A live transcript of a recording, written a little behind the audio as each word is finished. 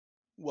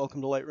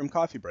Welcome to Lightroom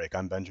Coffee Break.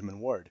 I'm Benjamin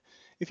Warde.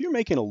 If you're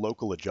making a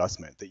local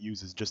adjustment that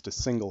uses just a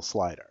single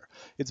slider,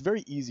 it's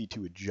very easy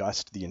to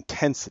adjust the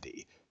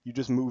intensity. You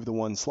just move the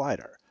one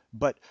slider.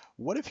 But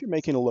what if you're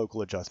making a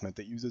local adjustment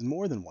that uses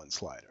more than one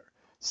slider?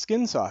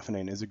 Skin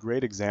softening is a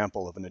great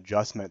example of an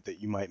adjustment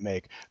that you might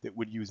make that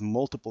would use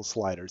multiple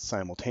sliders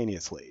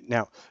simultaneously.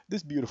 Now,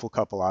 this beautiful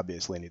couple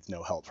obviously needs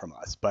no help from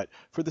us, but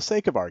for the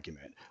sake of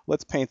argument,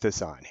 let's paint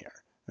this on here.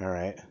 All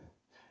right.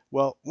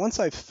 Well, once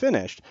I've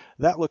finished,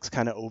 that looks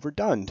kind of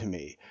overdone to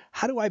me.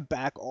 How do I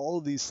back all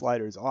of these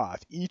sliders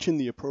off, each in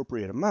the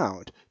appropriate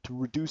amount, to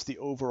reduce the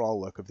overall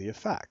look of the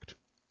effect?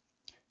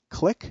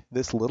 Click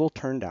this little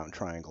turn down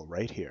triangle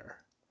right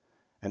here,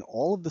 and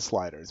all of the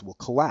sliders will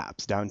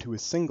collapse down to a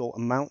single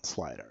amount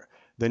slider.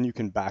 Then you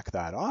can back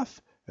that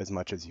off as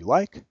much as you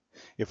like.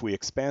 If we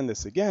expand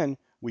this again,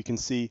 we can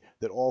see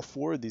that all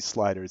four of these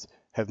sliders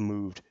have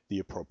moved the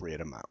appropriate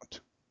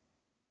amount.